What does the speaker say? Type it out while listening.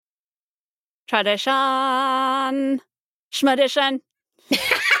Tradition. Schmadition.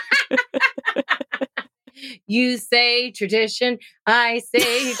 You say tradition, I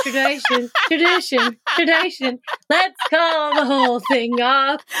say tradition, tradition, tradition. Let's call the whole thing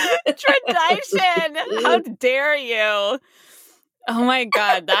off. Tradition. How dare you? Oh my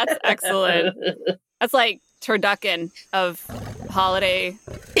God, that's excellent. That's like turducken of holiday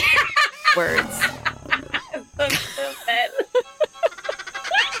words. So stupid.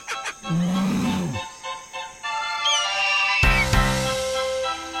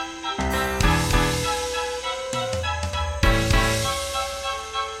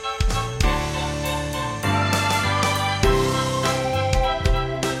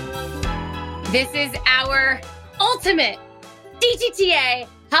 This is our ultimate DTTA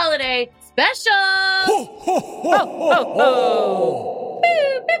holiday special. Ho, ho, ho, ho, ho.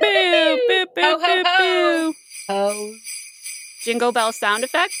 Boo, boo, boo, Boo, boo, boo, boo, Ho, ho, boo, ho. boo. Ho. Jingle bell sound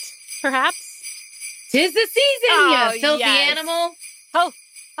effect, perhaps? 'Tis the season, Oh, you filthy yes. animal. Ho,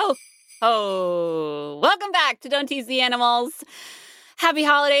 ho, ho. Welcome back to Don't Tease the Animals. Happy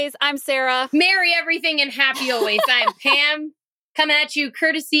holidays. I'm Sarah. Merry everything and happy always. I'm Pam, coming at you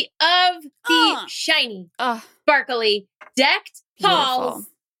courtesy of the shiny, Oh, sparkly, decked beautiful. halls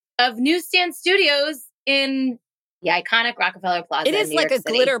of Newsstand Studios in the iconic Rockefeller Plaza. It is in New like York a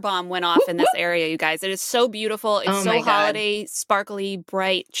City. glitter bomb went off in this area, you guys. It is so beautiful. It's Oh so my God. holiday, sparkly,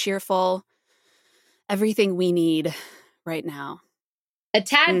 bright, cheerful. Everything we need right now. A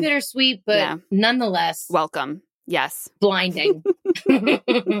tad bittersweet, but Yeah. nonetheless Welcome. Yes. blinding. Oh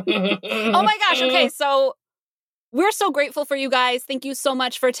my gosh. Okay. So we're so grateful for you guys. Thank you so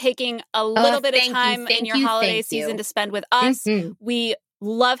much for taking a little bit of time in your holiday season to spend with us. Mhm. We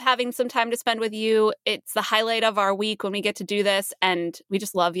love having some time to spend with you. It's the highlight of our week when we get to do this, and we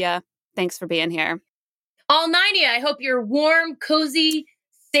just love you. Thanks for being here. All 90. I hope you're warm, cozy,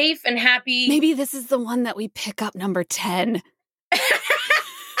 safe, and happy. Maybe this is the one that we pick up number 10.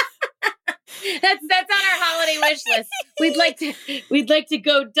 That's on our holiday wish list. We'd like to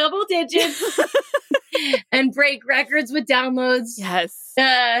go double digits and break records with downloads. Yes.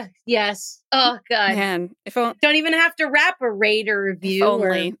 Yes. Oh God. Man, if only. Don't even have to wrap a rate or review.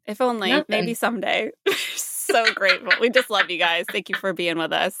 If only. nothing. Maybe someday. So grateful. We just love you guys. Thank you for being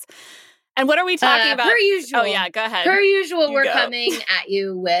with us. And what are we talking about? Per usual. Oh, yeah. Go ahead. Per usual, You we're go. coming at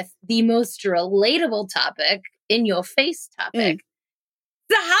you with the most relatable topic, in your face topic.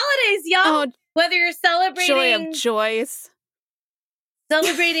 The holidays, y'all. Oh, Whether you're celebrating joy of joys.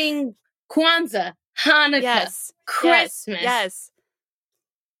 celebrating Kwanzaa, Hanukkah, Yes. Christmas, Yes.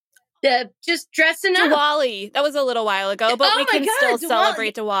 just dressing up. Diwali. That was a little while ago, but Oh we my can God, still Diwali.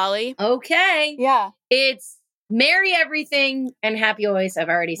 celebrate Diwali. Okay. Yeah. It's merry everything and happy always. I've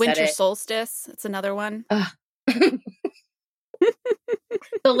already Winter said it. solstice. That's another one.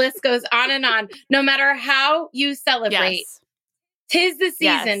 The list goes on and on. No matter how you celebrate, Yes. 'tis the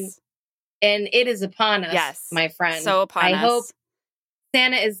season Yes. and it is upon us, Yes. my friend. So upon I us. hope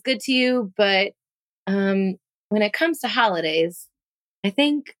Santa is good to you, but when it comes to holidays, I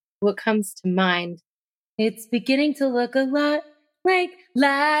think what comes to mind, it's beginning to look a lot like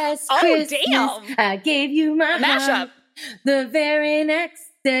last Oh, Christmas. damn. I gave you my Mashup. heart. The very next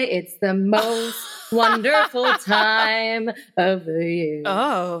day, it's the most wonderful time of the year.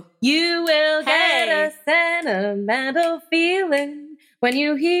 Oh. You will get Hey. a sentimental feeling when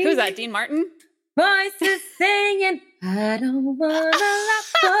you hear Who's that? Dean Martin? voices singing, I don't want a lot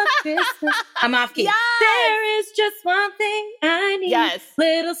for Christmas. I'm off key. Yes. There is just one thing I need. Yes.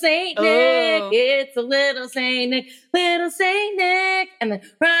 Little Saint Oh. Nick. It's a little Saint Nick. Little Saint Nick. And then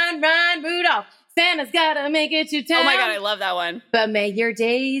run, Rudolph. Santa's gotta make it to town. Oh my God, I love that one. But may your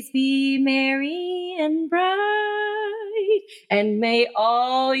days be merry and bright, and may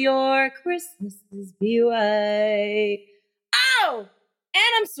all your Christmases be white. Oh, and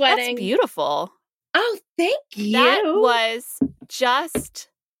I'm sweating. That's beautiful. Oh, thank you. That was just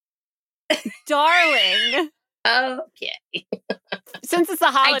darling. Okay. Since it's the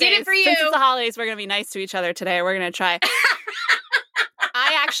holidays, did it for Since you. it's the holidays, we're gonna be nice to each other today. We're gonna try.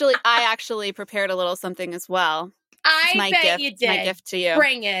 I actually prepared a little something as well. It's I my bet gift. you It's did. my gift to you.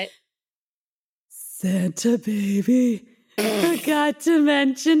 Bring it. Santa baby, forgot to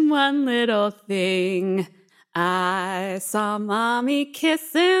mention one little thing. I saw mommy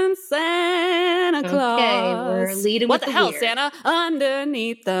kissing Santa Claus. Okay, we're leading what with the the hell, weird. Santa?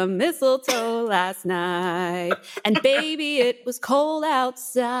 Underneath the mistletoe last night. And baby, it was cold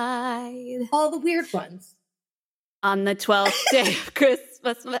outside. All the weird ones. On the 12th day of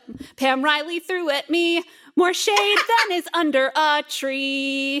Christmas, Pam Riley threw at me more shade than is under a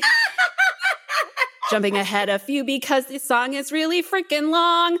tree. Jumping ahead a few because this song is really freaking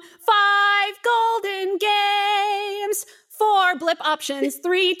long. 5 golden games, 4 blip options,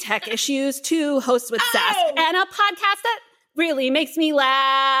 3 tech issues, 2 hosts with sass, and a podcast that really makes me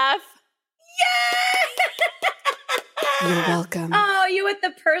laugh. Yeah! You're welcome. Oh, you went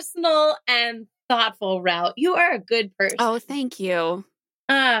the personal and thoughtful route. You are a good person. Oh, thank you.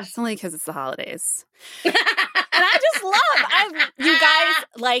 It's only because it's the holidays. And I just love, you guys,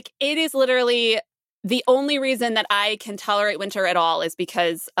 like, it is literally the only reason that I can tolerate winter at all is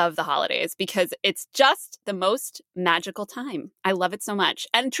because of the holidays, because it's just the most magical time. I love it so much.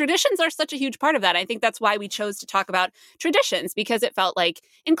 And traditions are such a huge part of that. I think that's why we chose to talk about traditions, because it felt like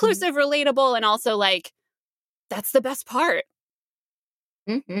inclusive, relatable, and also like, that's the best part.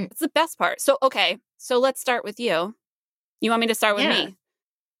 Mm-hmm. It's the best part. So, okay. So let's start with you. You want me to start with me?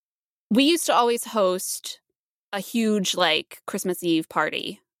 We used to always host a huge like Christmas Eve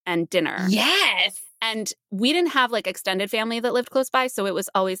party and dinner. Yes. And we didn't have like extended family that lived close by. So it was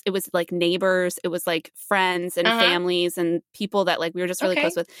like neighbors. It was like friends and families and people that like we were just really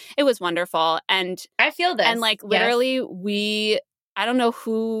close with. It was wonderful. And I feel this. And like literally I don't know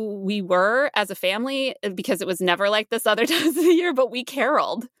who we were as a family because it was never like this other times of the year, but we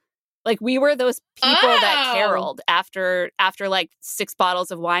caroled. Like we were those people that caroled after like 6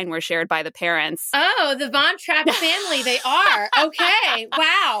 bottles of wine were shared by the parents. Oh, the Von Trapp family. They are. Okay.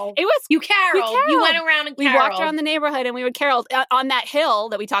 Wow. You caroled. You went around and caroled. We walked around the neighborhood and we would carol on that hill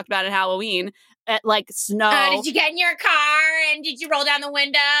that we talked about at Halloween. At like snow. Did you get in your car and did you roll down the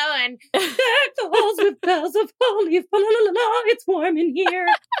window and deck the halls with bells of holly? La, la, la, la, it's warm in here.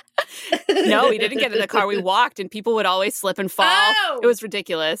 No, we didn't get in the car. We walked and people would always slip and fall. Oh. It was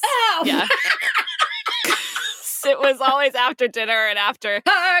ridiculous. Oh. Yeah. It was always after dinner and after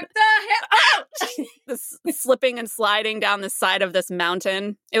this slipping and sliding down the side of this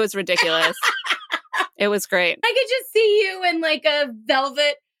mountain. It was ridiculous. It was great. I could just see you in like a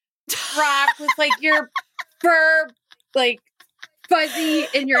velvet frock with like your fur like fuzzy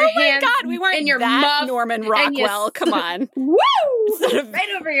in your hands. Oh my God, we weren't in your that muff, Norman Rockwell. Come on. Woo! Right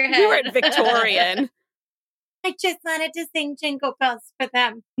over your head. We weren't Victorian. I just wanted to sing Jingle Bells for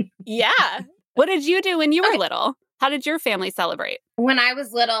them. Yeah. What did you do when you were little? How did your family celebrate? When I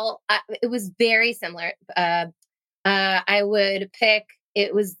was little, it was very similar. I would pick,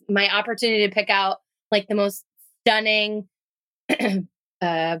 it was my opportunity to pick out like the most stunning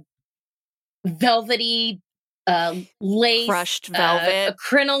velvety lace, crushed velvet,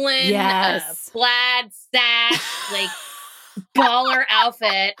 crinoline, plaid sash, like baller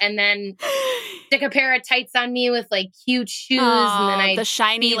outfit, and then stick a pair of tights on me with like cute shoes, and then I the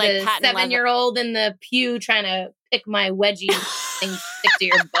shiny like the 7-year-old in the pew trying to pick my wedgie thing stick to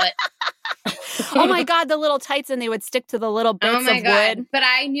your butt. Oh my God, the little tights, and they would stick to the little bits of wood. But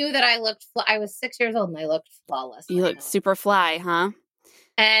I knew that I looked. I was 6 years old, and I looked flawless. You looked super fly, huh?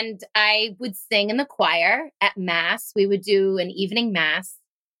 And I would sing in the choir at Mass. We would do an evening Mass.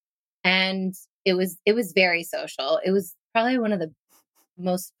 And it was very social. It was probably one of the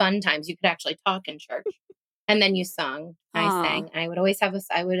most fun times you could actually talk in church. And then you sung. I sang. I would always have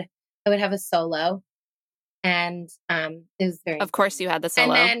I would have a solo. And it was very Of course you had the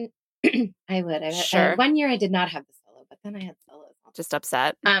solo. And then I would. Sure. One year I did not have the solo, but then I had solos. Just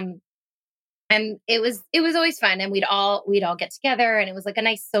upset. And it was always fun, and we'd all get together, and it was like a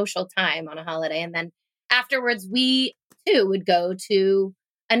nice social time on a holiday. And then afterwards, we too would go to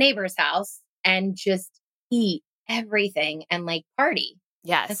a neighbor's house and just eat everything and like party.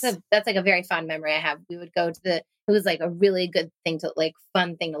 Yes, that's like a very fond memory I have. We would go to it was like a really good thing to like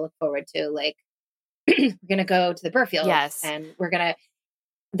fun thing to look forward to. Like we're gonna go to the Burfield, and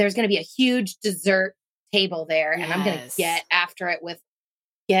there's gonna be a huge dessert table there, and I'm gonna get after it with.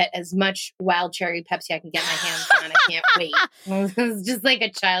 Get as much wild cherry Pepsi I can get my hands on. I can't wait. It was just like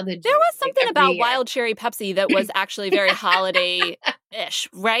a childhood. There was something about wild cherry Pepsi that was actually very holiday-ish,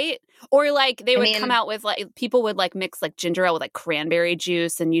 right? Or like they would come out with like people would like mix like ginger ale with like cranberry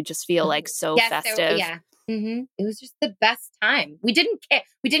juice, and you just feel like so festive. Mm-hmm. It was just the best time. We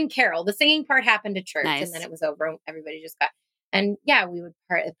didn't carol. The singing part happened at church, and then it was over. Everybody just got we would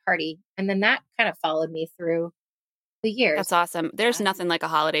party, and then that kind of followed me through the years. That's awesome. There's nothing like a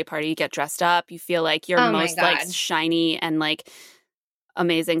holiday party. You get dressed up. You feel like your most like shiny and like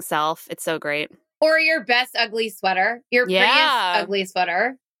amazing self. It's so great. Or your best ugly sweater. Your prettiest ugly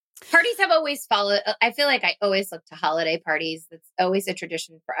sweater. Parties have always followed. I feel like I always look to holiday parties. It's always a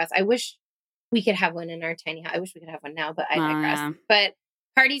tradition for us. I wish we could have one in our tiny house. I wish we could have one now, but I digress. Yeah. But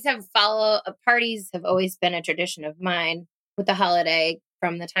parties have always been a tradition of mine with the holiday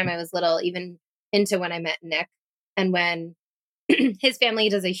from the time I was little, even into when I met Nick. And when his family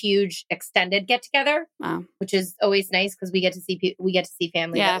does a huge extended get together, Wow. which is always nice because we get to see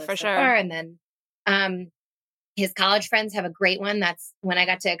family. Yeah, that live for so sure. far. And then his college friends have a great one. That's when I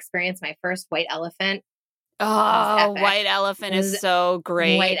got to experience my first white elephant. Oh, epic. White Elephant It is was so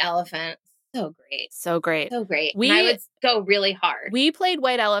great. White elephant, so great, So great. so great. We- And I would go really hard. We played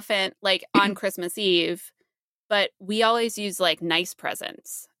White Elephant like on Christmas Eve, but we always use like nice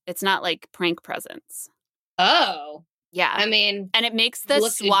presents. It's not like prank presents. Oh, Yeah. I mean, And it makes the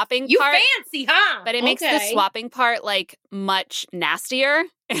look, swapping you part, fancy, huh? but it makes the Okay. swapping part like much nastier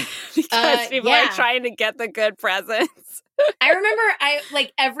because people yeah. are trying to get the good presents. I remember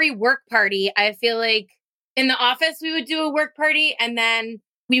like every work party, I feel like in the office we would do a work party and then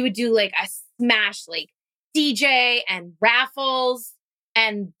we would do like a smash like DJ and raffles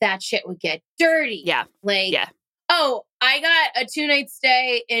and that shit would get dirty. Yeah. Like, Yeah. oh, I got a 2-night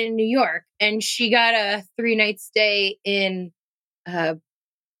stay in New York and she got a 3-night stay in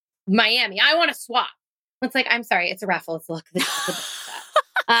Miami. I want to swap. It's like, I'm sorry, it's a raffle. It's luck.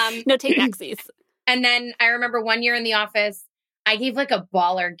 No take backsies. And then I remember one year in the office, I gave like a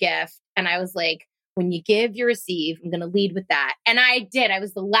baller gift. And I was like, when you give, you receive. I'm going to lead with that. And I did. I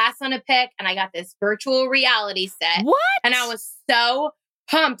was the last one to pick. And I got this virtual reality set. What? And I was so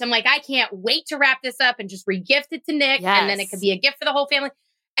pumped. I'm like, I can't wait to wrap this up and just regift it to Nick. And then it could be a gift for the whole family.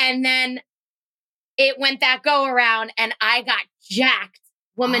 And then it went that go around and I got jacked.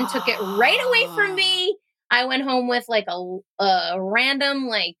 Woman took it right away from me. I went home with like a random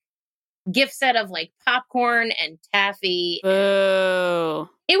like gift set of like popcorn and taffy. Boo.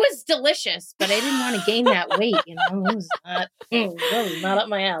 It was delicious, but I didn't want to gain that weight. You know, it was not up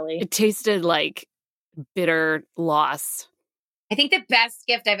my alley. It tasted like bitter loss. I think the best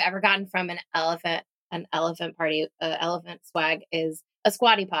gift I've ever gotten from an elephant party, elephant swag is a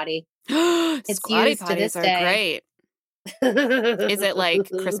squatty potty. Squatty used to this potties are day. great. Is it like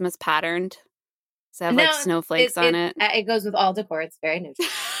Christmas patterned? Does it have like No, snowflakes on it? It goes with all decor. It's very neutral.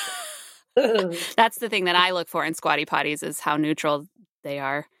 That's the thing that I look for in squatty potties is how neutral they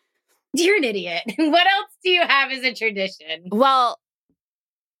are. You're an idiot. What else do you have as a tradition? Well,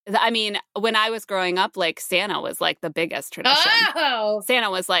 I mean, when I was growing up, like Santa was like the biggest tradition. Oh,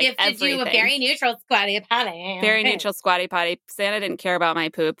 Santa was like gifted everything. you a very neutral squatty potty. Very neutral squatty potty. Santa didn't care about my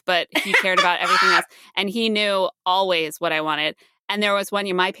poop, but he cared about everything else. And he knew always what I wanted. And there was one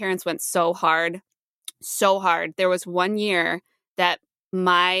year, my parents went so hard. There was one year that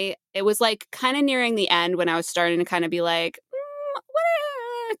it was like kind of nearing the end when I was starting to kind of be like,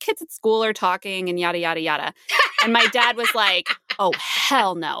 what kids at school are talking and yada, yada, yada. And my dad was like, oh,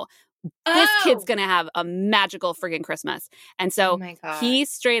 hell no. This kid's going to have a magical friggin' Christmas. And so Steve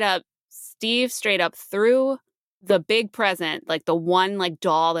straight up threw the big present, like the one like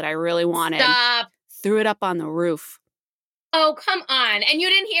doll that I really wanted, threw it up on the roof. Oh, come on. And you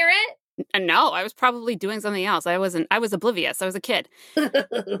didn't hear it? No, I was probably doing something else. I was oblivious. I was a kid.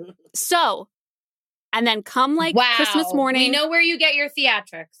 So, and then come like Christmas morning. We know where you get your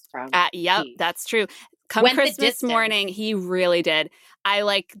theatrics from. Yep, that's true. Come Christmas morning, he really did. I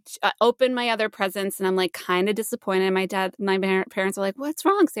like opened my other presents and I'm like kind of disappointed. My parents were like, "What's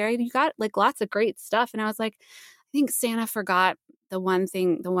wrong, Sarah? You got like lots of great stuff." And I was like, "I think Santa forgot the one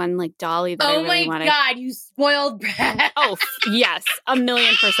like dolly that I really wanted." Oh my God, you spoiled brat. Oh, yes,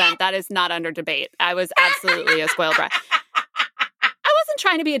 1,000,000%. That is not under debate. I was absolutely a spoiled brat. I wasn't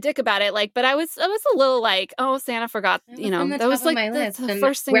trying to be a dick about it, like, but I was a little like, oh, Santa forgot, that was like the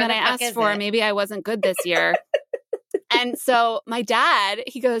first thing that I asked for. Maybe I wasn't good this year. And so my dad,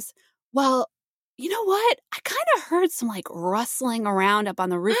 he goes, well, you know what? I kind of heard some like rustling around up on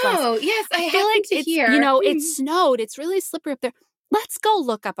the roof. Oh, yes, I feel like to it's, hear. It snowed. It's really slippery up there. Let's go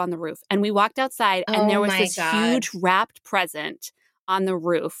look up on the roof. And we walked outside and there was this huge wrapped present on the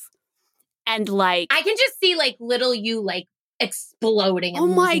roof. And like, I can just see like little you like exploding. And oh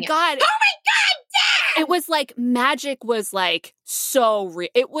my God. Oh my God, Dad! It was like magic was like so real.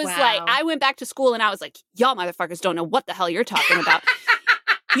 It was like, I went back to school and I was like, y'all motherfuckers don't know what the hell you're talking about.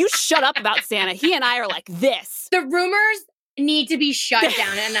 You shut up about Santa. He and I are like this. The rumors need to be shut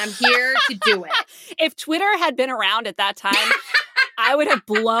down and I'm here to do it. If Twitter had been around at that time, I would have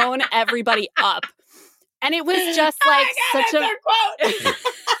blown everybody up. And it was just like such a quote.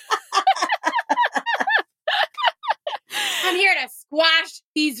 I'm here to squash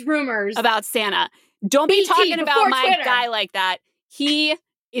these rumors about Santa. Don't be talking about my Twitter. guy like that. He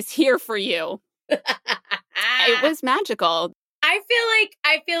is here for you. It was magical. I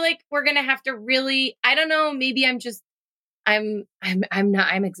feel like we're gonna have to really. I don't know. Maybe I'm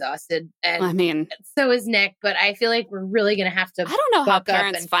exhausted, and I mean, so is Nick. But I feel like we're really gonna have to. I don't know how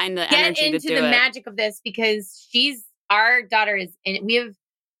parents find the energy to do it. Get into the magic of this because she's our daughter is, and we have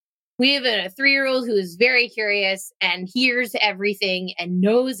a 3-year-old who is very curious and hears everything and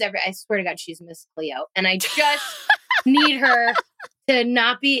knows I swear to God, she's Miss Cleo. And I just need her to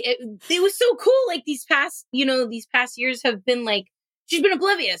not be, it was so cool. Like these past years have been like, she's been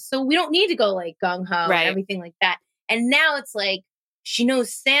oblivious. So we don't need to go like gung ho and everything like that. And now it's like, she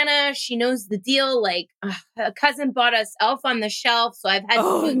knows Santa. She knows the deal. Like a cousin bought us Elf on the Shelf. So I've had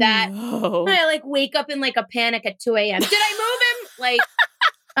to do that. No. I like wake up in like a panic at 2 a.m. Did I move him? Like,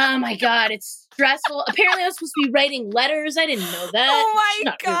 oh my God, it's stressful. Apparently I was supposed to be writing letters. I didn't know that. Oh my She's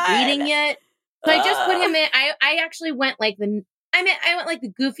not God. reading yet. So I just put him in. I actually went like I went like the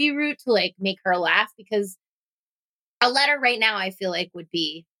goofy route to like make her laugh, because a letter right now I feel like would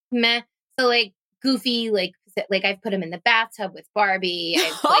be meh. So like goofy, like I've put him in the bathtub with Barbie.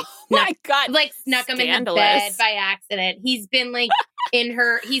 I've like my God. snuck him in the bed by accident. He's been like in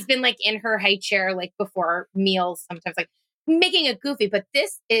her high chair like before meals sometimes, like making it goofy. But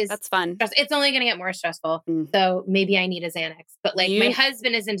that's fun. It's only going to get more stressful. So maybe I need a Xanax. But like my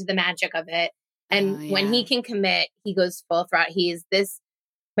husband is into the magic of it. And when he can commit, he goes full throttle.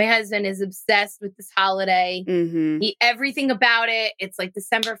 My husband is obsessed with this holiday. Mm-hmm. Everything about it. It's like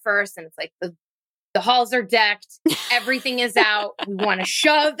December 1st and it's like the halls are decked. Everything is out. We want to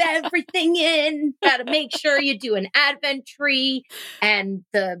shove everything in. Got to make sure you do an Advent tree, and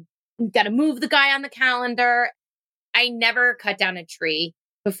got to move the guy on the calendar. I never cut down a tree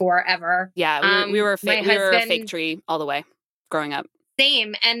before ever. Yeah, we were a fake tree all the way growing up.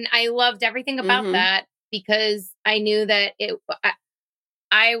 Same, and I loved everything about that, because I knew that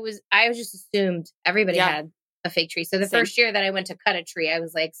I just assumed everybody had a fake tree. So the first year that I went to cut a tree, I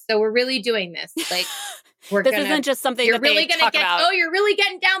was like, so we're really doing this. Like, this isn't just something you're that really they talk about. Oh, you're really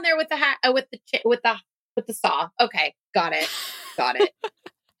getting down there with the saw. Okay. Got it.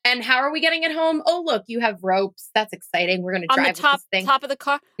 And how are we getting it home? Oh, look, you have ropes. That's exciting. We're going to drive on the this thing. top of the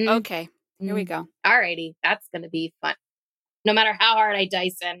car. Okay. Here we go. Alrighty. That's going to be fun. No matter how hard I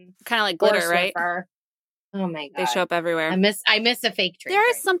dice in. Kind of like glitter, right? Oh my God. They show up everywhere. I miss a fake tree. There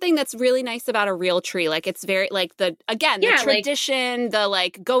is something that's really nice about a real tree. Like it's very like the tradition, the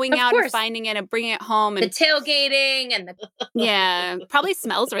like going out and finding it and bringing it home, and the tailgating and yeah, probably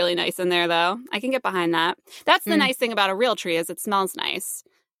smells really nice in there though. I can get behind that. That's the nice thing about a real tree, is it smells nice.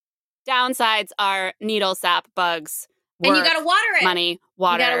 Downsides are needle sap, bugs, work, and you got to water it. Money,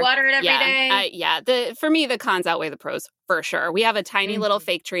 water. You got to water it every day. For me, the cons outweigh the pros for sure. We have a tiny little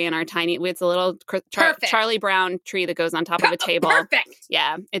fake tree in our it's a little Charlie Brown tree that goes on top of a table. Perfect.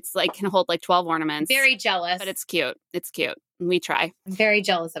 Yeah, it's like can hold like 12 ornaments. Very jealous, but it's cute. It's cute. We try. I'm very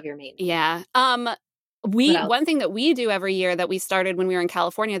jealous of your mate. Yeah. One thing that we do every year that we started when we were in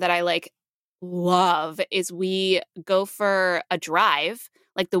California that I like love is we go for a drive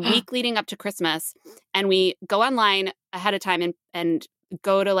like the week leading up to Christmas, and we go online ahead of time and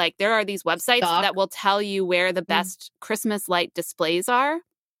go to like, there are these websites that will tell you where the best Christmas light displays are.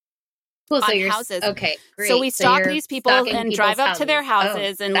 Cool, so houses. Okay, great. So we stalk these people and drive up to their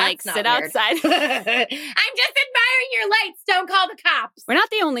houses and like sit outside. I'm just admiring your lights. Don't call the cops. We're not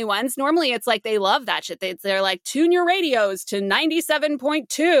the only ones. Normally it's like they love that shit. They're like, tune your radios to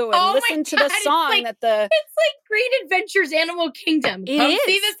 97.2 and listen to the song It's like Great Adventures Animal Kingdom. Come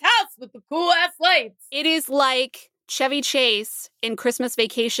see this house with the cool ass lights. It is like Chevy Chase in Christmas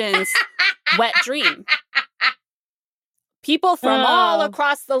Vacation's Wet Dream. People from all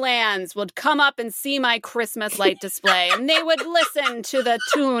across the lands would come up and see my Christmas light display, and they would listen to the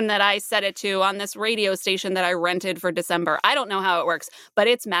tune that I set it to on this radio station that I rented for December. I don't know how it works, but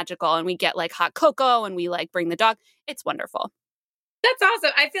it's magical, and we get like hot cocoa, and we like bring the dog. It's wonderful. That's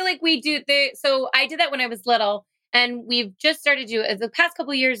awesome. I feel like we do. So I did that when I was little, and we've just started to. The past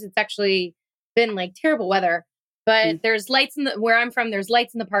couple of years, it's actually been like terrible weather, but there's lights where I'm from. There's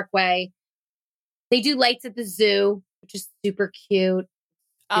lights in the Parkway. They do lights at the zoo, which is super cute.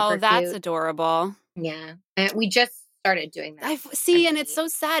 That's adorable. Yeah. And we just started doing that. And it's so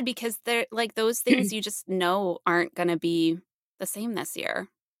sad because they're like those things you just know aren't going to be the same this year.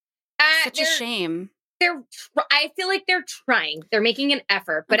 Such a shame. I feel like they're trying. They're making an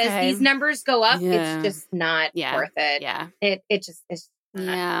effort. But as these numbers go up, it's just not worth it. Yeah. It's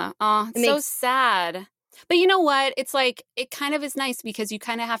yeah. Oh, it's so sad. But you know what? It's like, it kind of is nice because you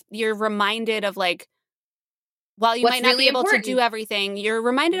kind of you're reminded of like, while you might not be able to do everything, you're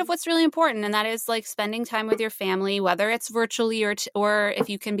reminded of what's really important. And that is like spending time with your family, whether it's virtually or if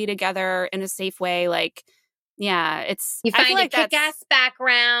you can be together in a safe way. Like, yeah, you find a kick-ass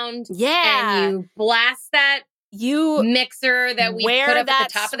background. Yeah. And you blast that mixer that we put up at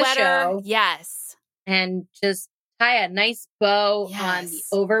the top of the show. Yes. And just tie a nice bow on the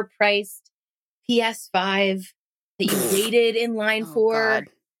overpriced PS5 that you waited in line for God.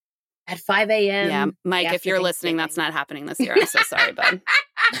 at 5 a.m. Yeah, Mike, if after you're listening, that's not happening this year. I'm so sorry, bud.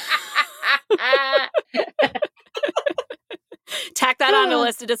 Tack that on the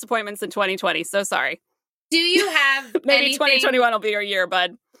list of disappointments in 2020. So sorry. Do you have Maybe anything, 2021 will be your year,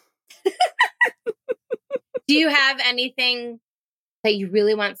 bud. do you have anything that you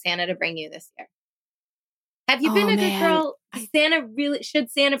really want Santa to bring you this year? Have you been a good girl?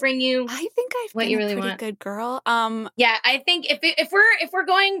 Should Santa bring you? I think I've what been you a really pretty want? good girl. Yeah, I think if we're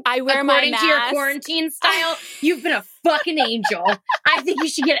going I wear my according to your mask. quarantine style, you've been a fucking angel. I think you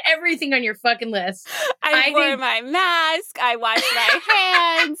should get everything on your fucking list. I wore my mask. I washed my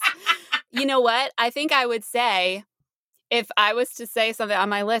hands. You know what? I think I would say, if I was to say something on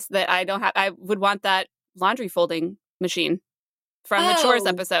my list that I don't have, I would want that laundry folding machine from the chores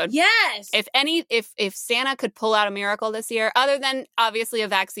episode. Yes. If Santa could pull out a miracle this year, other than obviously a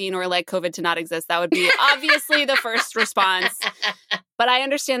vaccine or like COVID to not exist, that would be obviously the first response. But I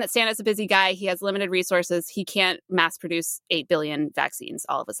understand that Santa's a busy guy. He has limited resources. He can't mass produce 8 billion vaccines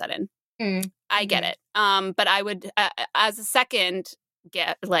all of a sudden. I get it. But I would, as a second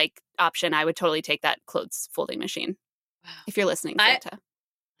option, I would totally take that clothes folding machine. Wow. If you're listening, Santa.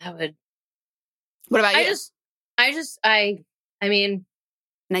 I would. What about you? I mean,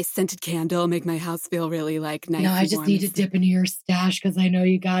 nice scented candle, make my house feel really like nice. No, I just need to dip into your stash because I know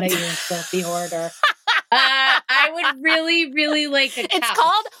you got it. You're a filthy hoarder. I would really, really like a couch. It's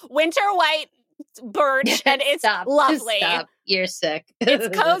called Winter White Birch, and it's lovely. Stop. You're sick.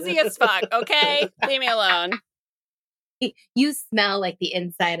 It's cozy as fuck, okay? Leave me alone. You smell like the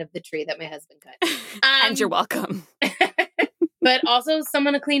inside of the tree that my husband cut. And you're welcome. But also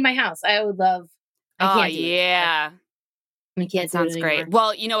someone to clean my house. I would love. Oh, yeah. We can't. Sounds great.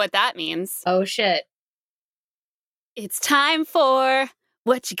 Well, you know what that means. Oh, shit. It's time for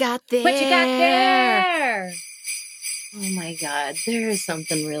What You Got There. What You Got There. Oh, my God. There is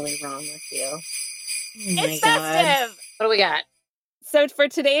something really wrong with you. Oh, my it's festive. What do we got? So for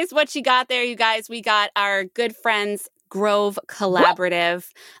today's What You Got There, you guys, we got our good friends Grove Collaborative.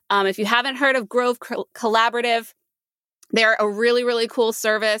 If you haven't heard of Grove Collaborative, they're a really, really cool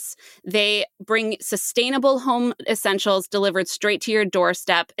service. They bring sustainable home essentials delivered straight to your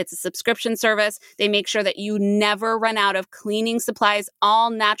doorstep. It's a subscription service. They make sure that you never run out of cleaning supplies, all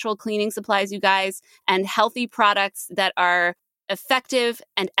natural cleaning supplies, you guys, and healthy products that are effective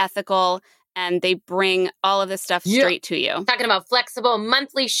and ethical. And they bring all of this stuff straight to you. Talking about flexible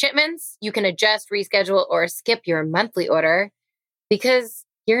monthly shipments, you can adjust, reschedule, or skip your monthly order because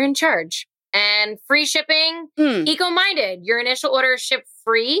you're in charge. And free shipping, eco-minded. Your initial order is shipped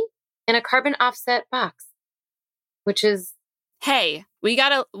free in a carbon offset box, which is... Hey,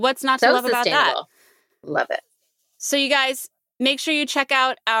 what's not to love about that? Love it. So you guys, make sure you check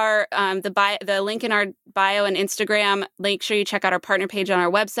out our the link in our bio and Instagram. Make sure you check out our partner page on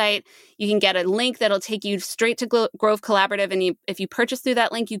our website. You can get a link that'll take you straight to Grove Collaborative. And if you purchase through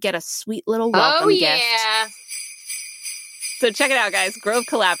that link, you get a sweet little welcome gift. Yeah. So check it out, guys. Grove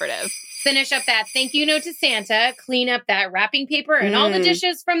Collaborative. Finish up that thank you note to Santa, clean up that wrapping paper and all the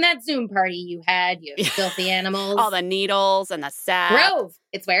dishes from that Zoom party you had, you filthy animals. All the needles and the sap. Grove,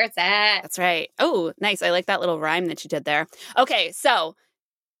 it's where it's at. That's right. Oh, nice. I like that little rhyme that you did there. Okay, so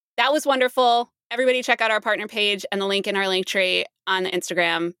that was wonderful. Everybody check out our partner page and the link in our link tree on the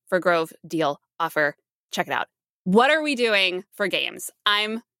Instagram for Grove deal offer. Check it out. What are we doing for games?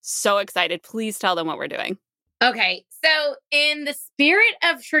 I'm so excited. Please tell them what we're doing. Okay, so in the spirit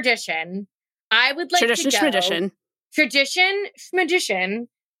of tradition, I would like to go... Tradition,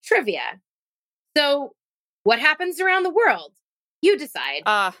 trivia. So what happens around the world? You decide,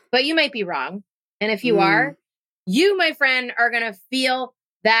 but you might be wrong. And if you are, you, my friend, are going to feel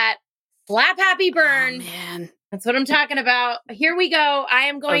that slap happy burn. Oh, man. That's what I'm talking about. Here we go. I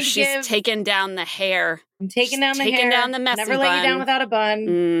am going to give... She's taking down the hair. I'm taking down the hair. Taking down the messy Never let you down without a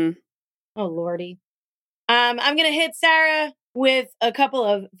bun. Oh, Lordy. I'm going to hit Sarah with a couple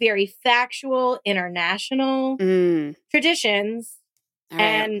of very factual international traditions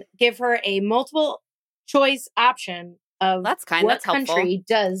and give her a multiple choice option of that's country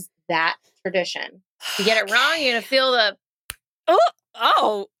does that tradition. If you get it wrong, you're going to feel the...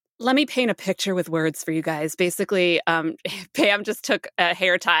 Oh, let me paint a picture with words for you guys. Basically, Pam just took a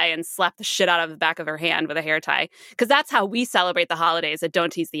hair tie and slapped the shit out of the back of her hand with a hair tie. Because that's how we celebrate the holidays at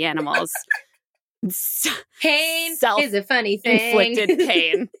Don't Tease the Animals. Pain is a funny thing. Inflicted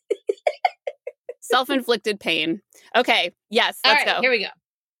pain. Self-inflicted pain. Okay, yes, let's go. Here we go.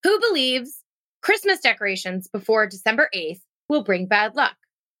 Who believes Christmas decorations before December 8th will bring bad luck?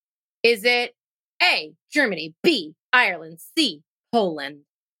 Is it A, Germany, B, Ireland, C, Poland?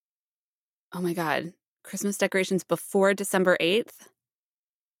 Oh my God. Christmas decorations before December 8th?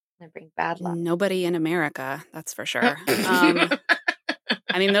 I bring bad luck. Nobody in America, that's for sure.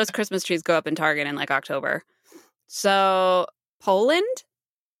 I mean, those Christmas trees go up in Target in like October. So, Poland?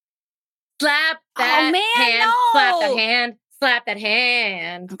 Slap that hand. no! Slap that hand. Slap that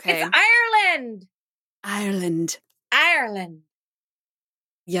hand. Okay. It's Ireland. Ireland.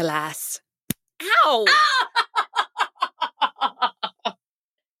 Ya lass. Ow!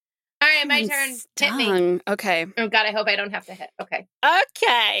 All right, my turn. Hit me. Stung. Okay. Oh, God, I hope I don't have to hit. Okay.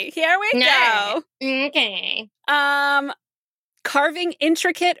 Okay, here we go. Okay. Carving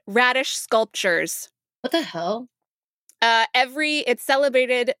intricate radish sculptures. What the hell?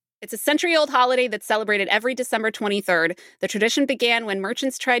 It's a century-old holiday that's celebrated every December 23rd. The tradition began when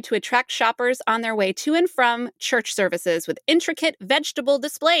merchants tried to attract shoppers on their way to and from church services with intricate vegetable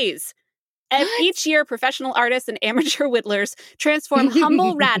displays. And each year, professional artists and amateur whittlers transform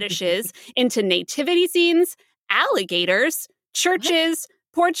humble radishes into nativity scenes, alligators, churches,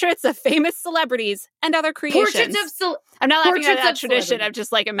 portraits of famous celebrities, and other creations. I'm not laughing at that tradition. I'm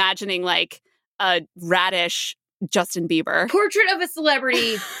just like imagining like a radish Justin Bieber. Portrait of a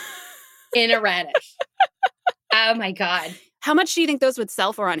celebrity in a radish. Oh my God. How much do you think those would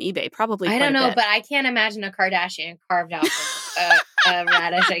sell for on eBay? Probably I quite don't a know, bit. but I can't imagine a Kardashian carved out a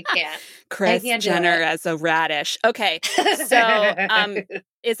radish. I can't. Kris Jenner as a radish. Okay. So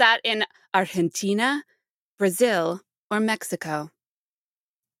is that in Argentina, Brazil, or Mexico?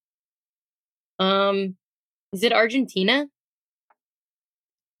 Is it Argentina?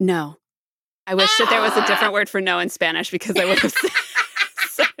 No. I wish that there was a different word for no in Spanish because I would have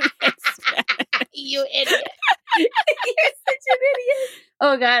said it in Spanish. You idiot. You're such an idiot.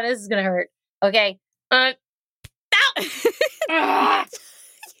 Oh God, this is gonna hurt. Okay. You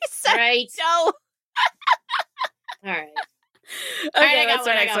said right. no. All right. Okay, that's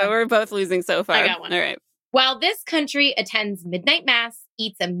our next one. We're both losing so far. I got one. All right. While this country attends midnight mass,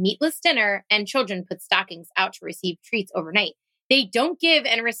 eats a meatless dinner, and children put stockings out to receive treats overnight, they don't give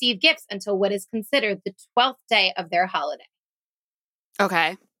and receive gifts until what is considered the 12th day of their holiday.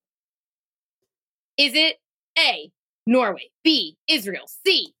 Okay. Is it A, Norway, B, Israel,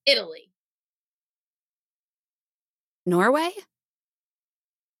 C, Italy? Norway?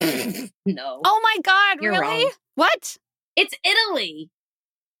 No. Oh my God, You're really? wrong. What? It's Italy.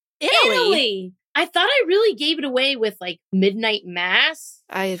 Italy? I thought I really gave it away with like midnight mass.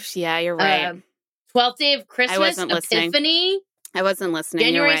 Yeah, you're right. 12th day of Christmas, I wasn't listening. Epiphany. I wasn't listening.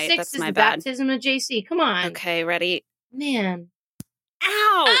 January You're right. 6th That's is my the bad. baptism of JC. Come on. Okay, ready? Man.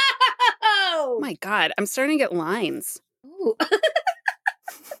 Ow! Oh! Oh my God, I'm starting to get lines. Ooh.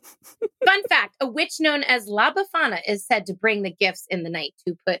 Fun fact, a witch known as La Befana is said to bring the gifts in the night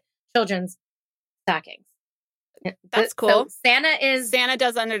to put children's stockings. That's cool. So Santa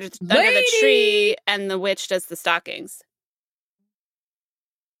does under the tree, and the witch does the stockings.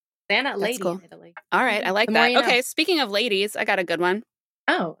 Santa lady cool. in Italy. All right, I like The more that. you know. Okay, speaking of ladies, I got a good one.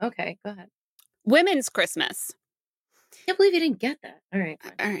 Oh, okay. Go ahead. Women's Christmas. I can't believe you didn't get that. All right.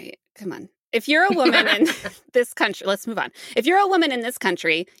 Fine. All right, come on. If you're a woman in this country, let's move on. If you're a woman in this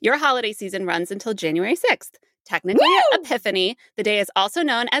country, your holiday season runs until January 6th. Technically, Epiphany, the day is also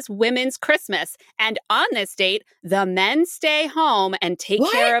known as Women's Christmas. And on this date, the men stay home and take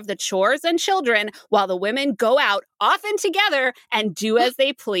care of the chores and children while the women go out, often together, and do as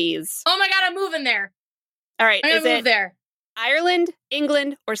they please. Oh my God, I'm moving there. All right, I'm is gonna it move there. Ireland,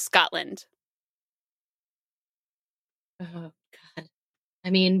 England, or Scotland? Oh God.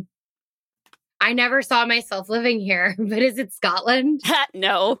 I mean, I never saw myself living here, but is it Scotland?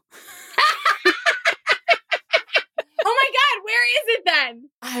 No. Oh my God, where is it then?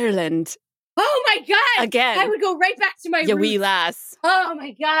 Ireland. Oh my God. Again. I would go right back to my Ya roots. wee lass. Oh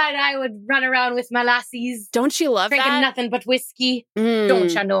my God, I would run around with my lassies, Don't you love drinking that? nothing but whiskey. Mm. Don't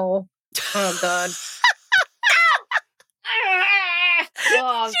you know? Oh God.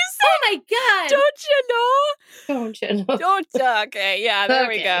 Oh, Did you say, oh my God. don't you know? Don't you know? Don't. Okay, yeah, there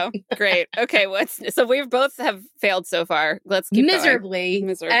we go. Great. Okay, so we both have failed so far. Let's keep Miserably. going.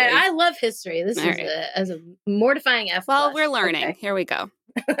 Miserably. And I love history. This All is right. a mortifying F+. Well, we're learning. Okay. Here we go.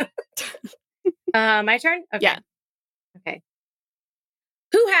 My turn? Okay. Yeah. Okay.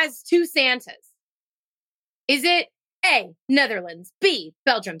 Who has two Santas? Is it A, Netherlands, B,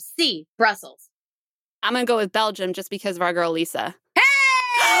 Belgium, C, Brussels? I'm going to go with Belgium just because of our girl Lisa. Hey!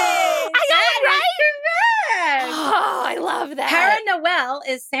 I got it right! Correct! Oh, I love that. Para Noel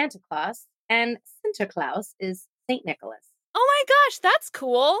is Santa Claus, and Sinterklaas is St. Nicholas. Oh my gosh, that's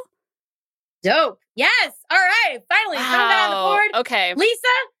cool. Dope. Yes. All right. Finally, found that on the board. Okay. Lisa,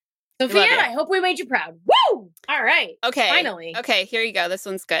 Sophia, Love it. I hope we made you proud. Woo! All right. Okay. Finally. Okay, here you go. This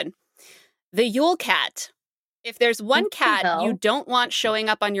one's good. The Yule Cat. If there's one What the cat you hell? don't want showing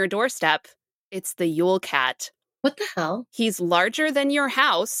up on your doorstep, it's the Yule Cat. What the hell? He's larger than your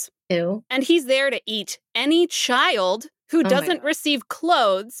house, Ew. and he's there to eat any child who my doesn't God. receive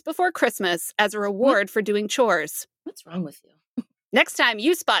clothes before Christmas as a reward for doing chores. What's wrong with you? Next time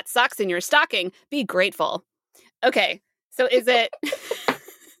you spot socks in your stocking, be grateful. Okay, so is it...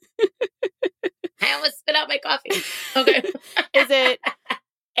 I almost spit out my coffee. Okay. Is it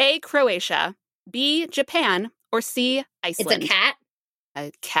A, Croatia, B, Japan, or C, It's Iceland? a cat.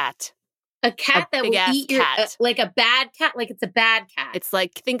 A cat. A cat that will big-ass eat your cat. like a bad cat. Like it's a bad cat. It's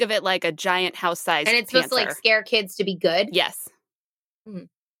like, think of it like a giant house-sized and it's supposed to like panther. scare kids to be good. Yes. Hmm.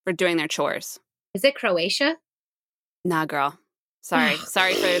 For doing their chores. Is it Croatia? Nah, girl. Sorry.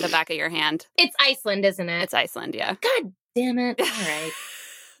 Sorry for the back of your hand. It's Iceland, isn't it? It's Iceland, yeah. God damn it! All right.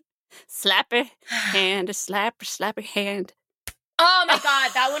 Slap her hand, slap her hand. Oh my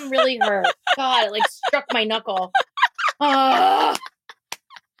God, that one really hurt. God, it like struck my knuckle. Oh.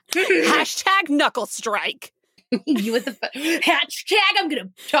 Hashtag knuckle strike. You with the hashtag? I'm gonna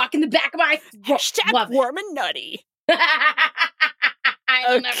talk in the back of my Hashtag Love it. warm and nutty.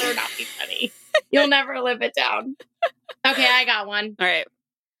 I'll never not be funny. You'll never live it down. Okay, I got one. All right.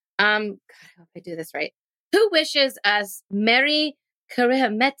 God, I hope I do this right. Who wishes us Merry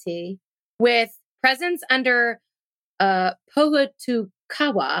Kirihimeti with presents under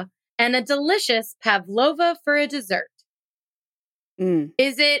Pohutukawa and a delicious pavlova for a dessert? Mm.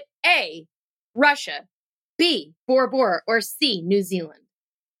 Is it A, Russia, B, Bora Bora, or C, New Zealand?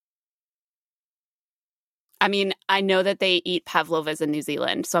 I mean, I know that they eat pavlovas in New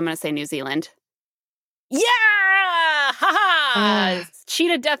Zealand, so I'm going to say New Zealand. Yeah! Ha-ha!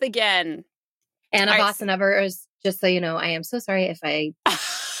 Cheetah death again. Anna All right. Bosanover is, just so you know, I am so sorry if I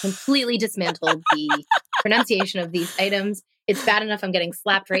completely dismantled the pronunciation of these items. It's bad enough I'm getting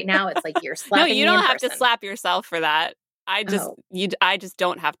slapped right now. It's like you're No, slapping you me don't in have to person. slap yourself for that. I just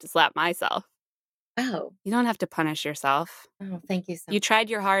don't have to slap myself. Oh, You don't have to punish yourself. thank you so You tried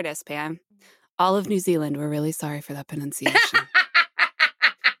your hardest, Pam. All of New Zealand, we're really sorry for that pronunciation.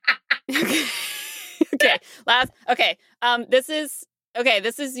 Okay.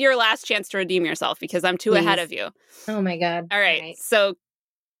 This is your last chance to redeem yourself because I'm too ahead Please. of you. Oh my God. All right. So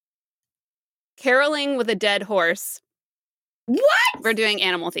caroling with a dead horse. What? We're doing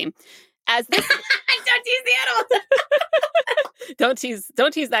animal theme. As this Don't tease the animals.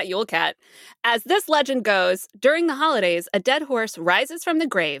 don't tease that Yule cat. As this legend goes, during the holidays, a dead horse rises from the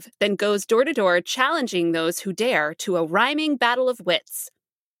grave, then goes door to door challenging those who dare to a rhyming battle of wits.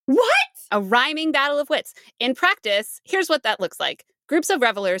 What? A rhyming battle of wits. In practice, here's what that looks like. Groups of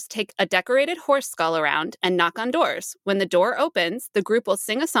revelers take a decorated horse skull around and knock on doors. When the door opens, the group will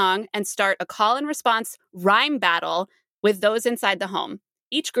sing a song and start a call and response rhyme battle with those inside the home.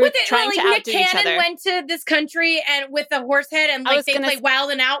 Each group trying to outdo Nick each Cannon other. went to this country and with a horse head and I like was they gonna play Wild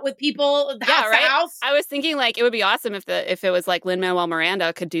and Out with people house to house. I was thinking like it would be awesome if it was like Lin-Manuel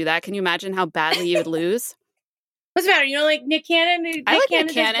Miranda could do that. Can you imagine how badly you would lose? What's the matter? You know, like Nick Cannon? Nick I like Nick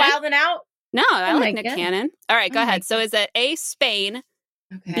does Cannon. Wild and Out? No, I Oh like my Nick God. Cannon. All right, go Oh my ahead. So is it A, Spain,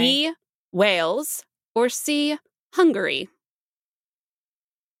 Okay. B, Wales, or C, Hungary?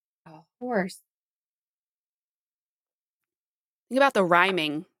 A horse. Think about the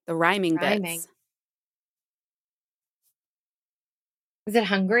rhyming Rhyming. bits. Is it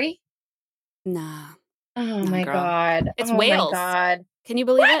Hungary? Nah. Oh No, my girl. God. It's oh Wales. my God. Can you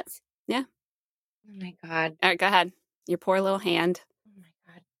believe What? it? Yeah. Oh my God. All right, go ahead. Your poor little hand. Oh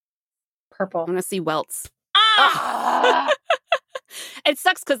my God. Purple. I want to see welts. Ah! It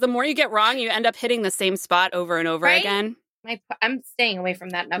sucks because the more you get wrong, you end up hitting the same spot over and over Right? again. I'm staying away from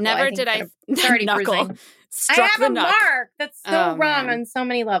that knuckle. Never think did I it's already knuckle. bruising. Struck I have the a knuck. mark. That's so Oh, wrong man. on so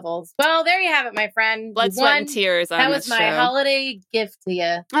many levels. Well, there you have it, my friend. Blood, You sweat, and won. tears on That this was my show. holiday gift to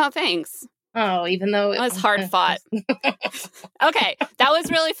you. Oh, thanks. Oh, even though It was hard fought. Okay, that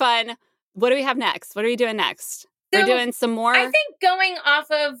was really fun. What do we have next? What are we doing next? We're So, doing some more. I think going off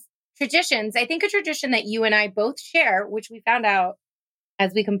of traditions, I think a tradition that you and I both share, which we found out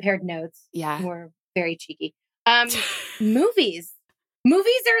as we compared notes, Yeah. we're very cheeky. Movies.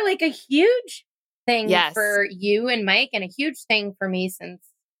 Movies are like a huge thing Yes. for you and Mike, and a huge thing for me since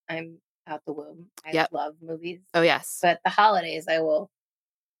I'm out the womb. I Yep. love movies. Oh, yes. But the holidays, I will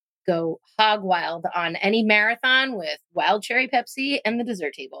go hog wild on any marathon with Wild Cherry Pepsi and the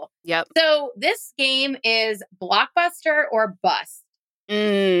dessert table. Yep. So this game is Blockbuster or Bust.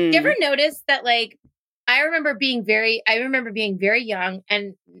 Mm. You ever notice that, like, I remember being very young,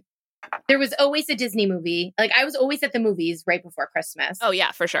 and there was always a Disney movie. Like, I was always at the movies right before Christmas. Oh,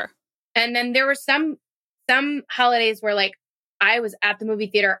 yeah, for sure. And then there were some holidays where, like, I was at the movie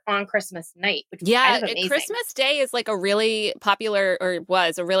theater on Christmas night, which was kind of amazing. Christmas Day is like a really popular, or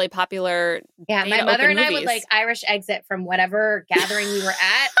was a really popular. Yeah, my mother and I would like Irish exit from whatever gathering we were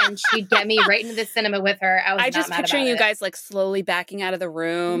at, and she'd get me right into the cinema with her. I just picturing you guys like slowly backing out of the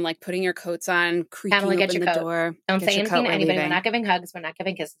room, like putting your coats on, creaking open the door. Don't say anything to anybody. We're not giving hugs. We're not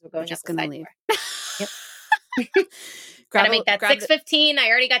giving kisses. We're going just going to leave. Yep. Gotta make that 6:15. I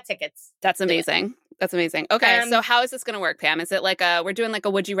already got tickets. That's amazing. That's amazing. Okay, so how is this going to work, Pam? Is it like we're doing like a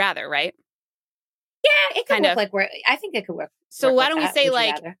would you rather, right? Yeah, it could work like I think it could work. So why don't we say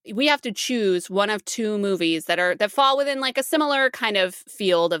like we have to choose one of two movies that fall within like a similar kind of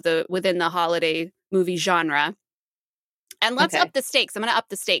field of within the holiday movie genre. And let's up the stakes. I'm going to up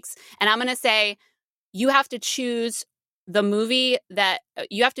the stakes. And I'm going to say you have to choose the movie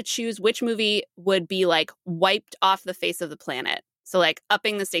you have to choose which movie would be like wiped off the face of the planet. So like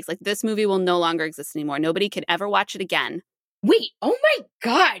upping the stakes, like this movie will no longer exist anymore. Nobody could ever watch it again. Wait, oh my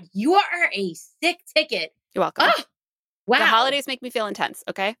God, you are a sick ticket. You're welcome. Oh, wow. The holidays make me feel intense.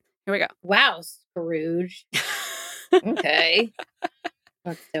 Okay, here we go. Wow, Scrooge. Okay.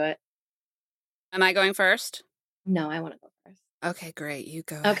 Let's do it. Am I going first? No, I want to go first. Okay, great. You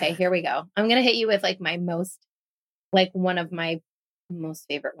go. Okay, ahead. Here we go. I'm going to hit you with like one of my most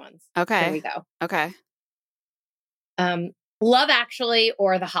favorite ones. Okay. Here we go. Okay. Love Actually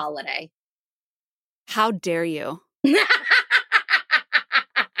or The Holiday? How dare you?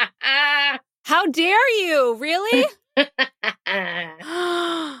 How dare you? Really? Although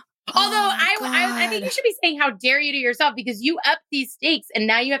I think you should be saying "how dare you" to yourself because you upped these stakes and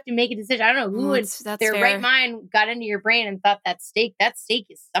now you have to make a decision. I don't know who in their right mind got into your brain and thought that steak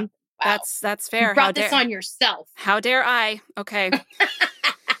is something. Wow. That's fair. You brought this on yourself. How dare I? Okay.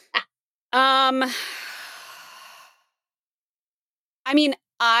 I mean,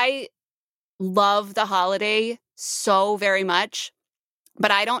 I love The Holiday so very much,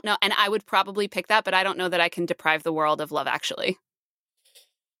 but I don't know, and I would probably pick that, but I don't know that I can deprive the world of Love Actually.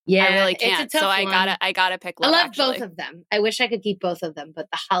 Yeah, I really can't. It's a tough one. I gotta pick Love Actually. I love both of them. I wish I could keep both of them, but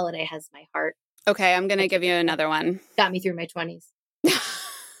The Holiday has my heart. Okay, I'm gonna give you another one. Got me through my 20s.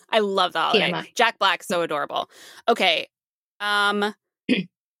 I love The Holiday. TMI. Jack Black, so adorable. Okay, The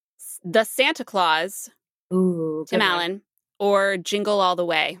Santa Claus. Ooh, Tim Allen. Or Jingle All the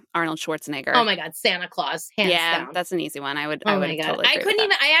Way, Arnold Schwarzenegger. Oh my God, Santa Claus, hands down. That's an easy one. I would. Oh I would my God, totally agree with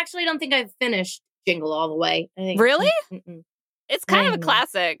that. I actually don't think I've finished Jingle All the Way. Really? It's kind of a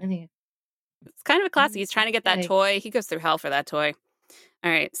classic. It's kind of a classic. He's trying to get that toy. He goes through hell for that toy. All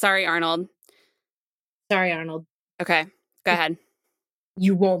right. Sorry, Arnold. Sorry, Arnold. Okay. Go ahead.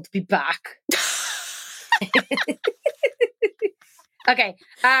 You won't be back. Okay.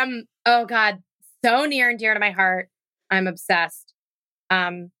 Oh God, so near and dear to my heart. I'm obsessed.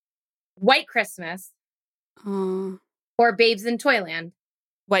 White Christmas or Babes in Toyland.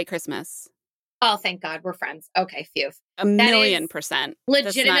 White Christmas. Oh, thank God. We're friends. Okay, phew. 1,000,000%.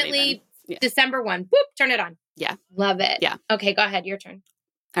 Legitimately, December 1. Boop, turn it on. Yeah. Love it. Yeah. Okay, go ahead. Your turn.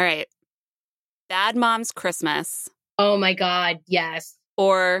 All right. Bad Moms Christmas. Oh my God, yes.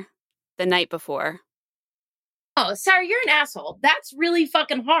 Or The Night Before. Oh, sorry, you're an asshole. That's really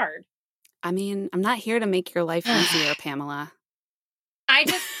fucking hard. I mean, I'm not here to make your life easier, Pamela. I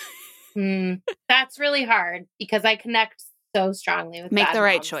just, that's really hard because I connect so strongly with Make the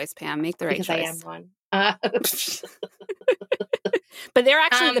right choice, Pam. Make the right choice. Because I am one. But they're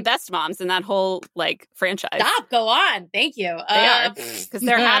actually the best moms in that whole like franchise. Stop. Go on. Thank you. They are because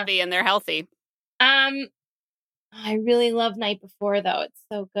they're happy and they're healthy. I really love Night Before though. It's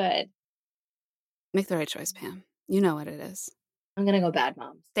so good. Make the right choice, Pam. You know what it is. I'm gonna go Bad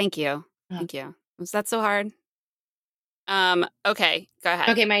Moms. Thank you. Oh. Thank you. Was that so hard? Okay, go ahead.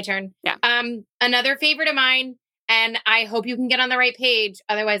 Okay, my turn. Yeah. Another favorite of mine, and I hope you can get on the right page.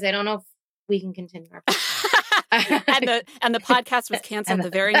 Otherwise, I don't know if we can continue our and the podcast was canceled the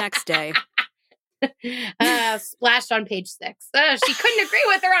very next day. Splashed on page 6. She couldn't agree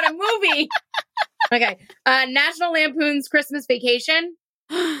with her on a movie. Okay. National Lampoon's Christmas Vacation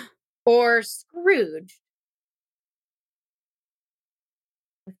or Scrooge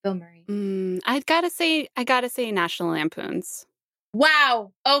with Bill Murray. I gotta say National Lampoon's.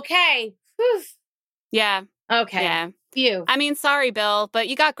 Wow. Okay. Whew. Yeah. Okay. Yeah. Phew. I mean, sorry, Bill, but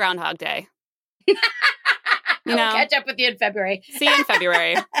you got Groundhog Day. I'll catch up with you in February. See you in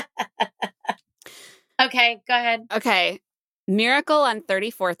February. Okay, go ahead. Okay. Miracle on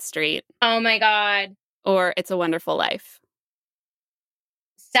 34th Street. Oh my God. Or It's a Wonderful Life.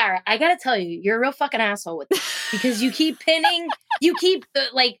 Sarah, I gotta tell you, you're a real fucking asshole with this because you keep pinning,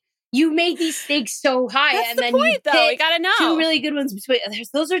 You made these stakes so high. That's and the then point, you though. You pick gotta know. 2 really good ones between.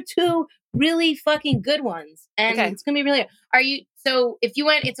 Those are 2 really fucking good ones. And it's going to be really. So if you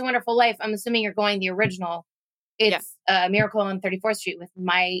went It's a Wonderful Life, I'm assuming you're going the original. It's Miracle on 34th Street with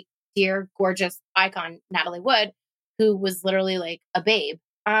my dear, gorgeous icon, Natalie Wood, who was literally like a babe.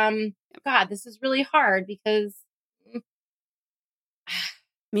 God, this is really hard because. I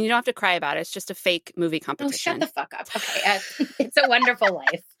mean, you don't have to cry about it. It's just a fake movie competition. Oh, shut the fuck up. Okay. It's a Wonderful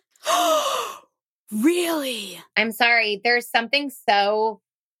Life. Really? I'm sorry. There's something so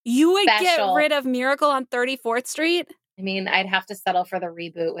You would special. get rid of Miracle on 34th Street? I mean, I'd have to settle for the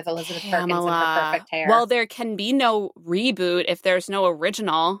reboot with Elizabeth Perkins and Pamela. her perfect hair. Well, there can be no reboot if there's no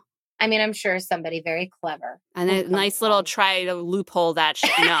original. I mean, I'm sure somebody very clever. And a nice little try to loophole that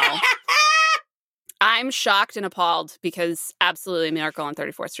shit. No. I'm shocked and appalled because absolutely Miracle on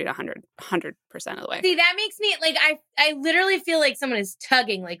 34th Street 100% of the way. See, that makes me like I literally feel like someone is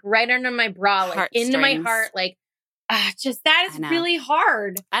tugging like right under my bra, like into my heart, like just that is really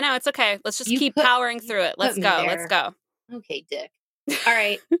hard. I know, it's okay. Let's just keep powering through it. Let's go. Let's go. Okay, Dick. All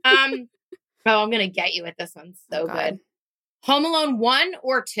right. I'm gonna get you with this one. So good. Home Alone 1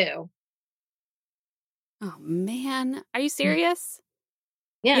 or 2? Oh man. Are you serious?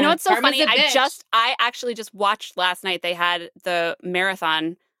 Yeah, you know what's so funny? I actually just watched last night. They had the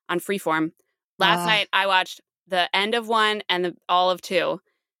marathon on Freeform. Last night I watched the end of 1 and all of 2.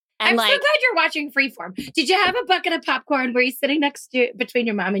 And I'm so glad you're watching Freeform. Did you have a bucket of popcorn? Were you sitting between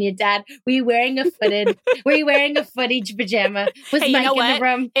your mom and your dad? Were you wearing a footage pajama? Was Mike in the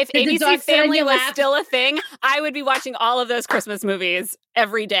room? If ABC Family was still a thing, I would be watching all of those Christmas movies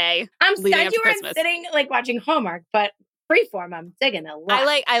every day. I'm sad you weren't sitting like watching Hallmark, but Freeform, I'm digging a lot.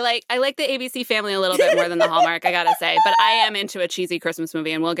 I like the ABC Family a little bit more than the Hallmark, I gotta say. But I am into a cheesy Christmas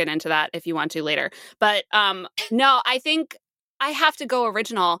movie, and we'll get into that if you want to later. But no, I think I have to go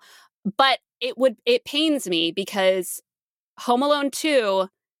original. But it pains me because Home Alone 2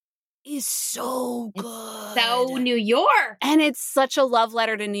 is so good. It's so New York. And it's such a love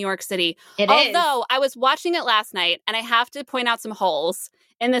letter to New York City. Although I was watching it last night, and I have to point out some holes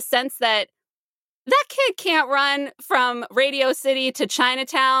in the sense that kid can't run from Radio City to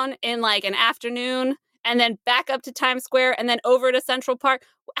Chinatown in like an afternoon and then back up to Times Square and then over to Central Park.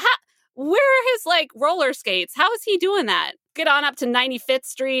 Where are his like roller skates? How is he doing that? Get on up to 95th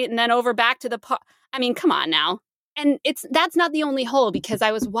Street and then over back to the park. I mean, come on now. And that's not the only hole, because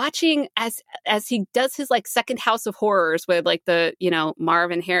I was watching as he does his like second House of Horrors with like the,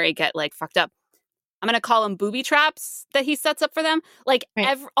 Marv and Harry get like fucked up. I'm going to call them booby traps that he sets up for them. Like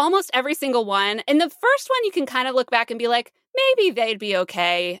almost every single one. And the first one, you can kind of look back and be like, maybe they'd be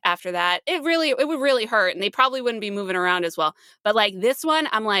okay after that. It would really hurt. And they probably wouldn't be moving around as well. But like this one,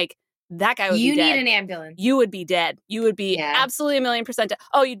 I'm like, that guy would be dead. You need an ambulance. You would be dead. You would be absolutely 1,000,000% dead.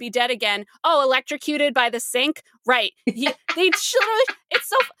 Oh, you'd be dead again. Oh, electrocuted by the sink? Right. They showed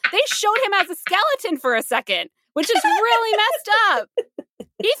him as a skeleton for a second, which is really messed up.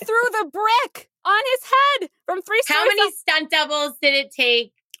 He threw the brick on his head from 3 stories. How many stunt doubles did it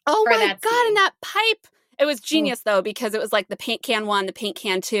take? Oh my God, and that pipe. It was genius, though, because it was like the paint can 1, the paint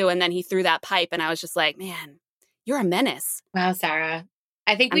can 2, and then he threw that pipe, and I was just like, man, you're a menace. Wow, Sarah.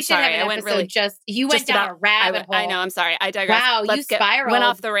 I think we should have an episode you went down a rabbit hole. I know, I'm sorry. I digress. Wow, you spiraled. Went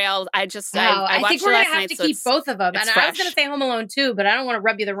off the rails. I watched it last night. I think we're going to have to keep both of them. And fresh. I was going to say Home Alone 2, but I don't want to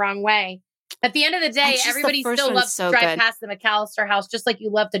rub you the wrong way. At the end of the day, everybody still loves to drive past the McAllister house, just like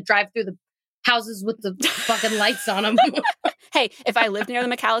you love to drive through the houses with the fucking lights on them. Hey, if I lived near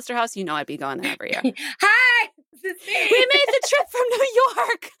the McAllister house, I'd be going there every year. Hi! This is me. We made the trip from New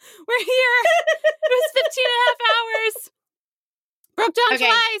York. We're here. It was 15 and a half hours. Broke down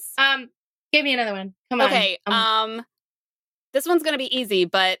twice. Give me another one. Come on. Okay. This one's gonna be easy,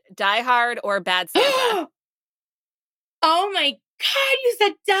 but Die Hard or Bad Santa? Oh my God, you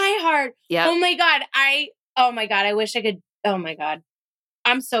said Die Hard. Yeah. Oh my God. I wish I could. Oh my God.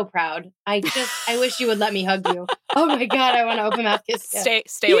 I'm so proud. I wish you would let me hug you. Oh my God, I want to open mouth kiss you.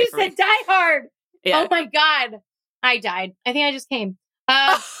 Stay away from me. You said Die Hard. Yeah. Oh my God. I died. I think I just came. Die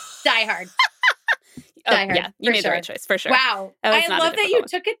Hard. Die Hard. Yeah, you made the right choice, for sure. Wow. I love that you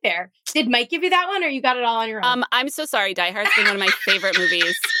took it there. Did Mike give you that one, or you got it all on your own? I'm so sorry. Die Hard's been one of my favorite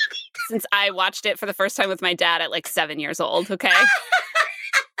movies since I watched it for the first time with my dad at like 7 years old, okay?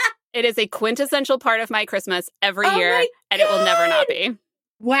 It is a quintessential part of my Christmas every year, and it will never not be.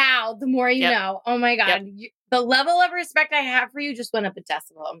 Wow. The more you know. Oh my God. Yep. The level of respect I have for you just went up a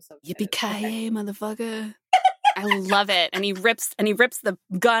decibel. I'm so excited. Yippee-ki-yay, motherfucker. I love it. And he rips the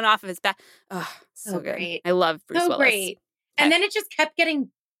gun off of his back. Oh, so good. Great. I love Bruce Willis. Great. And then it just kept getting,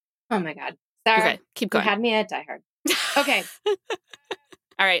 oh my God. Sorry. Okay, keep going. You had me at Die Hard. Okay.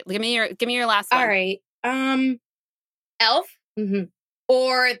 All right, give me your last one. All right. Elf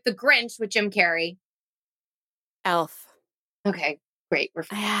or The Grinch with Jim Carrey. Elf. Okay, great.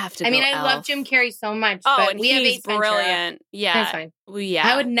 I have to. I mean, I Elf. love Jim Carrey so much. Oh, but and we have he's Ace Ventura. brilliant. Yeah, That's fine. Yeah,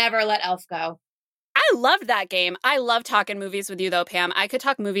 I would never let Elf go. I loved that game. I love talking movies with you, though, Pam. I could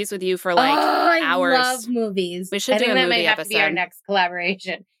talk movies with you for like hours. I love movies. We should I do think a that movie might have to be our episode. next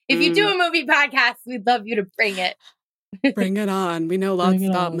collaboration. If you do a movie podcast, we'd love you to bring it. Bring it on. We know lots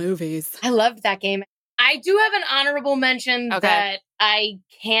about movies. I loved that game. I do have an honorable mention that I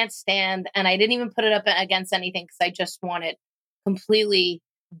can't stand, and I didn't even put it up against anything because I just want it completely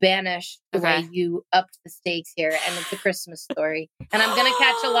banished the way you upped the stakes here, and it's A Christmas Story. And I'm going to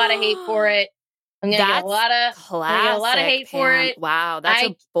catch a lot of hate for it. I'm going to get a lot of hate for it. Wow, that's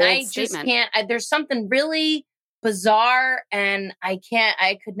a bold statement. Just can't. There's something really bizarre, and I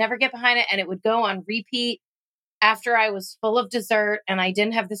could never get behind it, and it would go on repeat after I was full of dessert and I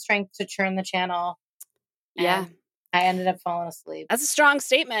didn't have the strength to turn the channel. Yeah. I ended up falling asleep. That's a strong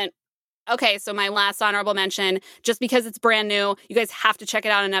statement. Okay, so my last honorable mention, just because it's brand new, you guys have to check it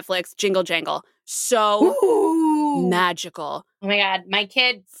out on Netflix, Jingle Jangle. So magical. Oh my God. My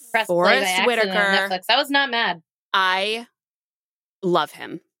kid pressed play by accident on Netflix. I was not mad. I love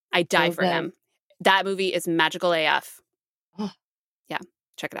him. I die for him. That movie is magical AF. Yeah,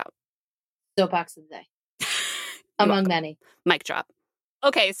 check it out. Soapbox of the day. Among many. Mic drop.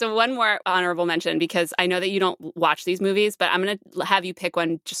 Okay, so one more honorable mention, because I know that you don't watch these movies, but I'm going to have you pick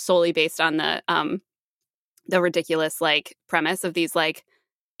one just solely based on the ridiculous like premise of these like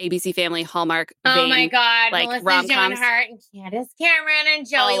ABC Family Hallmark vein, oh my God, like Melissa rom-coms. Joan Hart and Candace Cameron and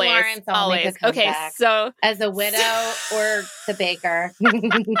Joey Lawrence all make a comeback. So as a widow or the baker.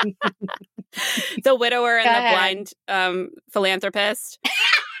 The widower and the blind philanthropist.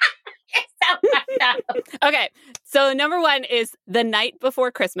 Okay, so number one is The Night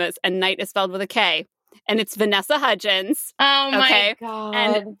Before Christmas, and night is spelled with a K, and it's Vanessa Hudgens. Oh my God!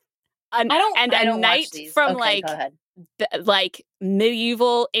 And I don't night from like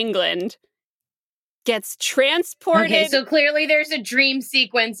medieval England gets transported. Okay, so clearly there's a dream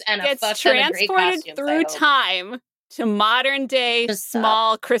sequence and a fuck ton of great costumes, through time to modern day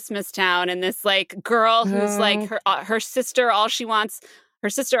small Christmas town, and this like girl who's like her sister. All she wants. Her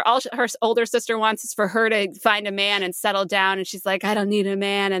older sister wants is for her to find a man and settle down. And she's like, I don't need a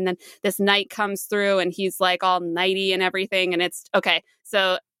man. And then this knight comes through and he's like all knighty and everything. And it's okay.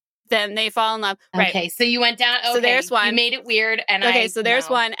 So then they fall in love. Okay. Right. So you went down. Okay. So there's one. You made it weird. And so there's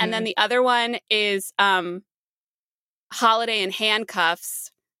one. And then the other one is Holiday in Handcuffs,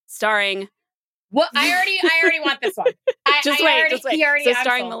 starring. Well, I already want this one. Just wait. So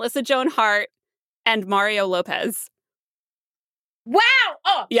starring Melissa Joan Hart and Mario Lopez. Wow!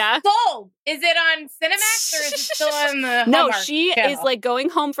 Oh, yeah. Sold. Is it on Cinemax or is it still on the Hallmark she channel? Is like going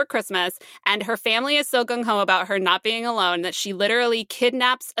home for Christmas, and her family is so gung ho about her not being alone that she literally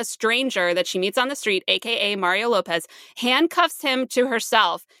kidnaps a stranger that she meets on the street, aka Mario Lopez, handcuffs him to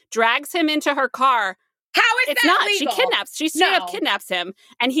herself, drags him into her car. How is it's that not legal? She straight up kidnaps him,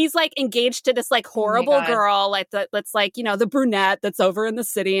 and he's like engaged to this like horrible girl, like that's like, you know, the brunette that's over in the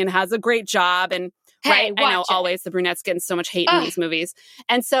city and has a great job. And hey, I know always the brunette's getting so much hate in these movies,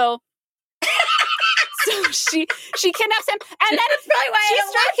 and so she kidnaps him, and then it's probably why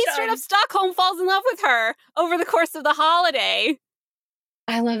he straight up Stockholm falls in love with her over the course of the holiday.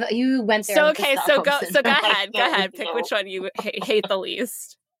 I love that you went there. So okay, so go ahead, pick which one you hate the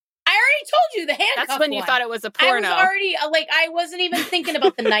least. I already told you the handcuff. That's when you thought it was a porno. I was already I wasn't even thinking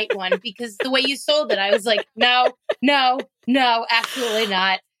about the night one because the way you sold it, I was like, no, absolutely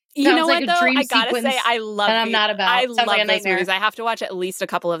not. You know what, though? I gotta say, I love those movies. I have to watch at least a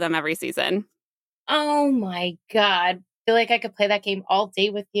couple of them every season. Oh my God. I feel like I could play that game all day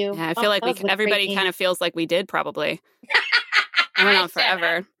with you. Yeah, I feel like everybody kind of feels like we did probably. I went on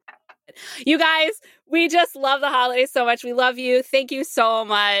forever. You guys, we just love the holidays so much. We love you. Thank you so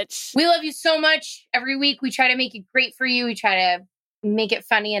much. We love you so much. Every week we try to make it great for you. We try to make it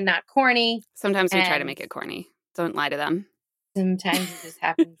funny and not corny. Sometimes we try to make it corny. Don't lie to them. Sometimes it just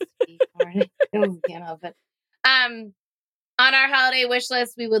happens to be corny. Oh, can't help it. On our holiday wish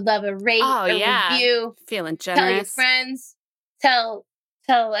list, we would love a rate, review. Feeling generous. Tell your friends. Tell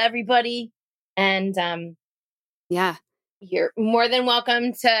everybody. And you're more than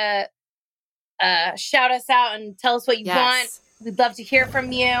welcome to shout us out and tell us what you want. We'd love to hear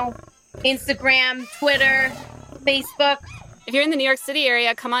from you. Instagram, Twitter, Facebook. If you're in the New York City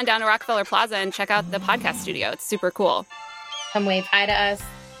area, come on down to Rockefeller Plaza and check out the podcast studio. It's super cool. Come wave hi to us.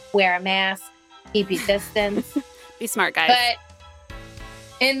 Wear a mask. Keep your distance. Be smart, guys. But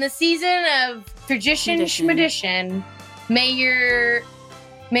in the season of tradition, schmadition, may your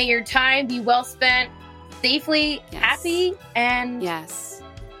May your time be well spent, safely, Yes. happy, and Yes.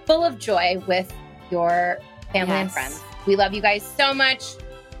 full of joy with your family and Yes. friends. We love you guys so much.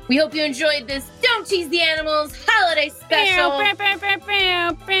 We hope you enjoyed this Don't Tease the Animals holiday special.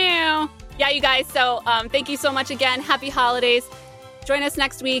 Yeah, you guys. So thank you so much again. Happy holidays. Join us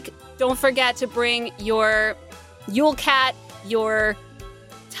next week. Don't forget to bring your Yule Cat, your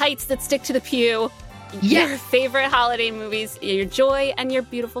tights that stick to the pew, Yes. your favorite holiday movies, your joy, and your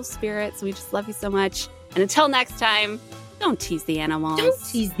beautiful spirits. We just love you so much. And until next time, don't tease the animals. Don't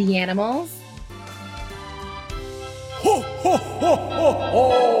tease the animals. Ho, ho, ho, ho,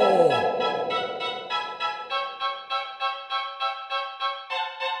 ho!